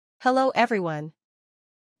Hello everyone.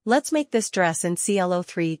 Let's make this dress in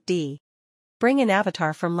Clo3d. Bring an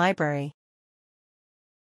avatar from library.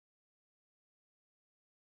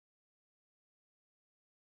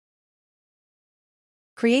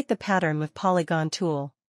 Create the pattern with polygon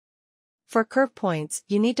tool. For curve points,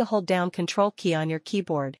 you need to hold down Ctrl key on your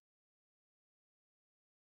keyboard.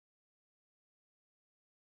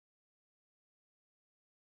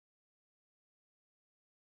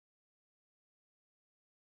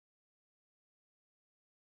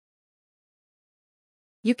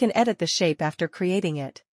 You can edit the shape after creating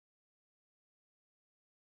it.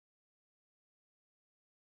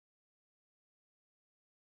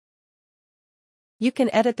 You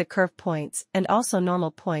can edit the curve points and also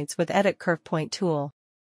normal points with Edit Curve Point tool.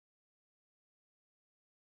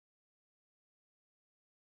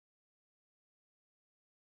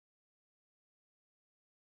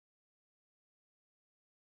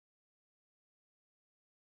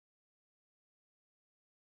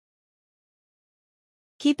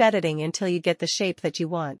 Keep editing until you get the shape that you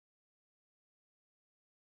want.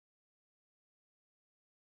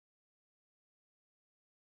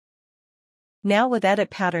 Now with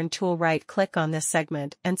Edit Pattern tool, right-click on this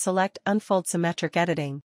segment and select Unfold Symmetric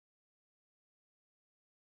Editing.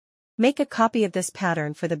 Make a copy of this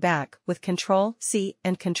pattern for the back with Ctrl-C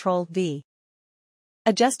and Ctrl-V.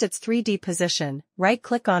 Adjust its 3D position,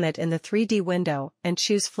 right-click on it in the 3D window and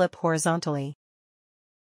choose Flip Horizontally.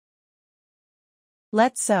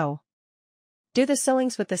 Let's sew. Do the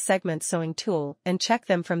sewings with the segment sewing tool and check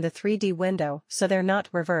them from the 3D window so they're not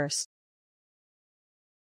reversed.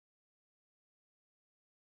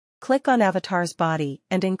 Click on Avatar's body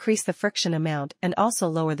and increase the friction amount and also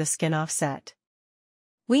lower the skin offset.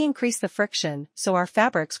 We increase the friction so our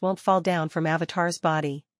fabrics won't fall down from Avatar's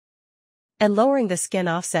body. And lowering the skin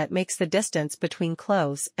offset makes the distance between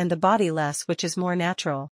clothes and the body less, which is more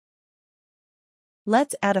natural.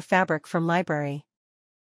 Let's add a fabric from library.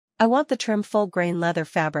 I want the trim full grain leather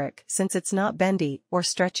fabric since it's not bendy or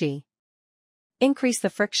stretchy. Increase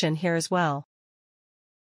the friction here as well.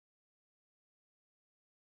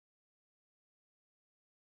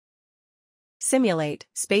 Simulate,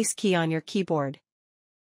 space key on your keyboard.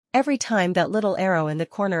 Every time that little arrow in the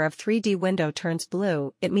corner of 3D window turns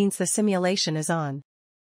blue, it means the simulation is on.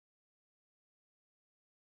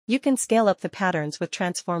 You can scale up the patterns with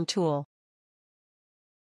Transform tool.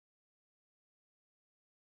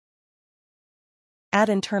 Add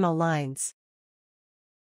internal lines.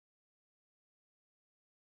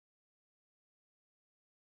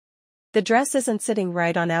 The dress isn't sitting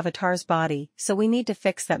right on Avatar's body, so we need to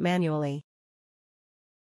fix that manually.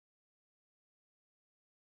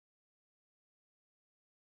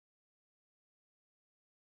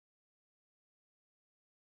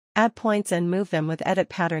 Add points and move them with Edit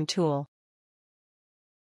Pattern tool.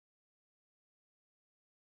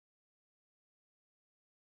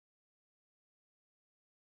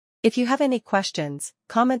 If you have any questions,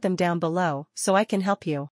 comment them down below so I can help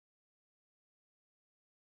you.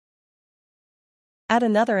 Add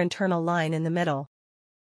another internal line in the middle.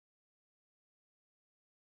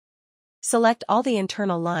 Select all the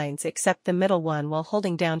internal lines except the middle one while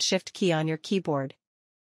holding down Shift key on your keyboard.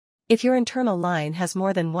 If your internal line has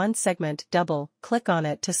more than one segment, double-click on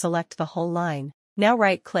it to select the whole line. Now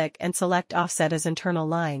right-click and select Offset as internal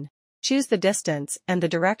line. Choose the distance and the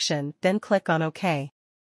direction, then click on OK.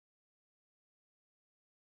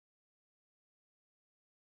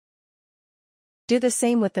 Do the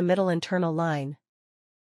same with the middle internal line.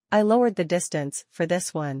 I lowered the distance for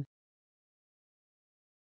this one.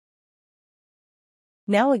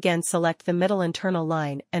 Now again select the middle internal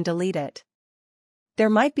line and delete it. There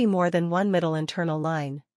might be more than one middle internal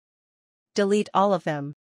line. Delete all of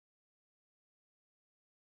them.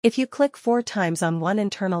 If you click 4 times on one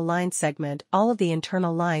internal line segment, all of the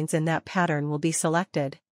internal lines in that pattern will be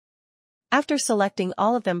selected. After selecting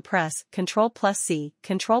all of them, press Ctrl+C,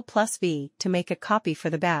 Ctrl+V to make a copy for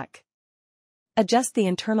the back. Adjust the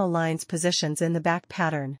internal lines positions in the back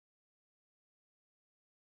pattern.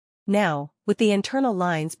 Now, with the internal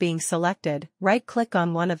lines being selected, right-click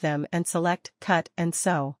on one of them and select Cut and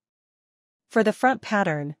Sew. For the front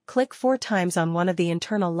pattern, click 4 times on one of the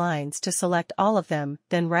internal lines to select all of them,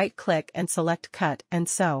 then right-click and select Cut and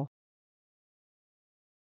Sew.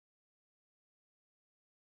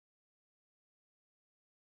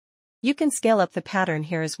 You can scale up the pattern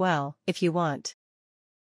here as well, if you want.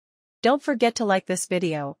 Don't forget to like this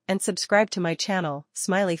video and subscribe to my channel,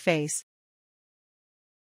 smiley face.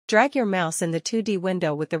 Drag your mouse in the 2D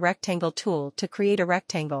window with the Rectangle tool to create a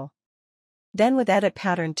rectangle. Then with Edit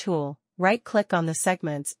Pattern tool, right-click on the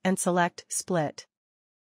segments and select Split.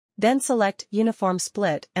 Then select Uniform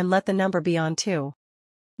Split and let the number be on 2.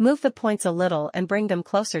 Move the points a little and bring them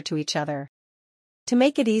closer to each other. To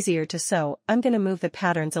make it easier to sew, I'm gonna move the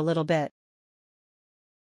patterns a little bit.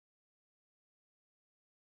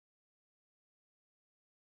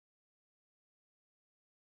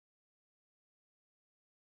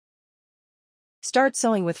 Start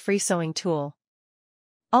sewing with free sewing tool.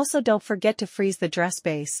 Also don't forget to freeze the dress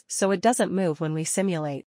base so it doesn't move when we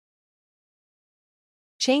simulate.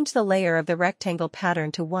 Change the layer of the rectangle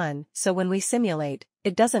pattern to 1 so when we simulate,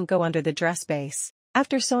 it doesn't go under the dress base.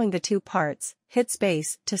 After sewing the 2 parts, hit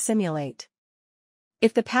space to simulate.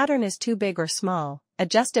 If the pattern is too big or small,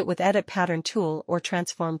 adjust it with Edit Pattern tool or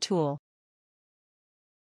Transform tool.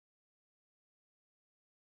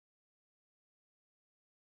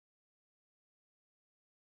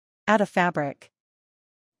 Add a fabric.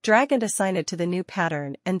 Drag and assign it to the new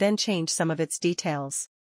pattern and then change some of its details.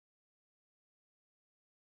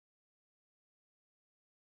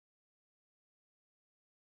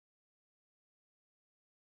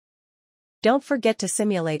 Don't forget to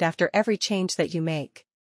simulate after every change that you make.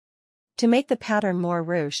 To make the pattern more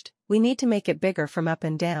ruched, we need to make it bigger from up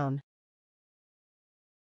and down.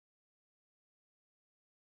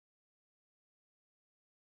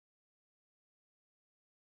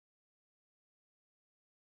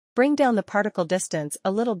 Bring down the particle distance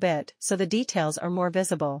a little bit so the details are more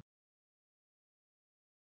visible.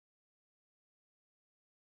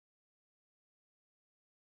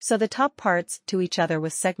 Sew the top parts to each other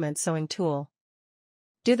with segment sewing tool.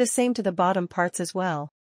 Do the same to the bottom parts as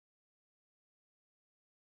well.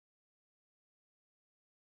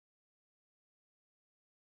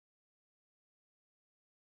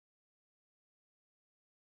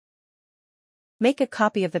 Make a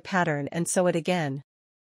copy of the pattern and sew it again.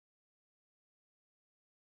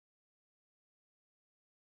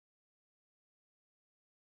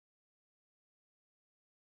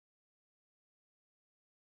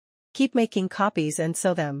 Keep making copies and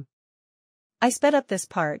sew them. I sped up this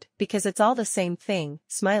part because it's all the same thing,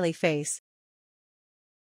 smiley face.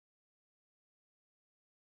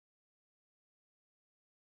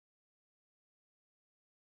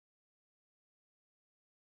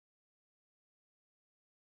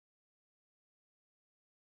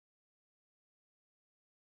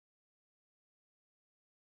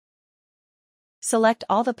 Select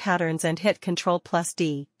all the patterns and hit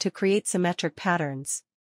Ctrl+D to create symmetric patterns.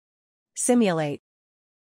 Simulate.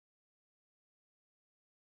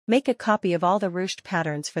 Make a copy of all the ruched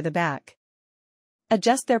patterns for the back.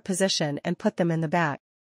 Adjust their position and put them in the back.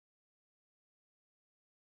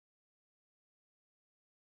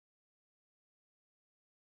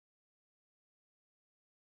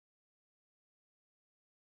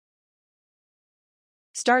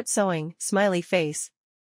 Start sewing, smiley face.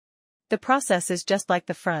 The process is just like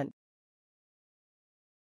the front.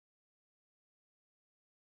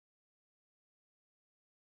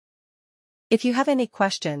 If you have any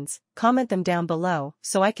questions, comment them down below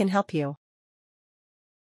so I can help you.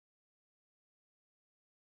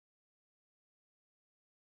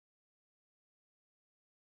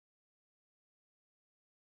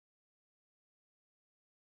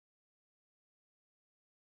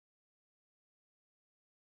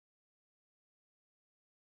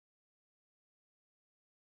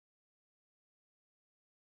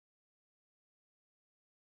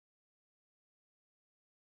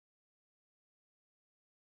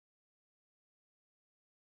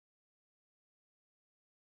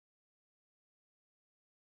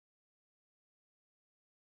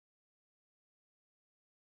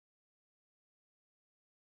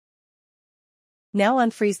 Now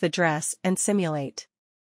unfreeze the dress and simulate.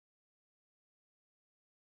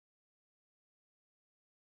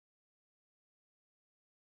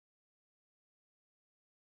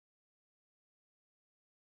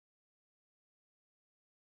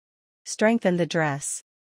 Strengthen the dress.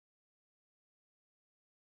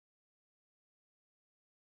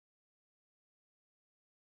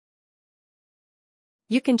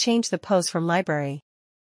 You can change the pose from library.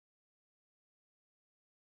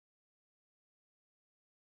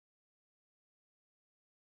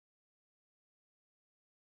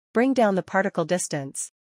 Bring down the particle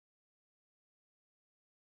distance.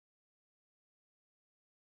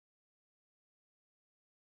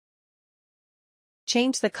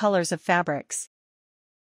 Change the colors of fabrics.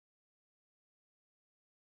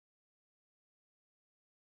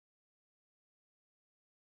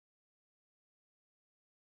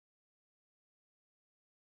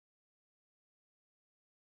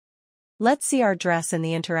 Let's see our dress in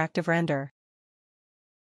the interactive render.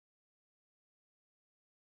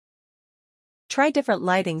 Try different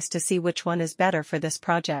lightings to see which one is better for this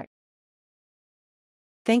project.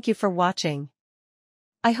 Thank you for watching.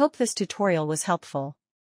 I hope this tutorial was helpful.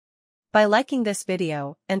 By liking this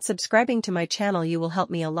video and subscribing to my channel you will help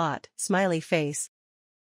me a lot. Smiley face.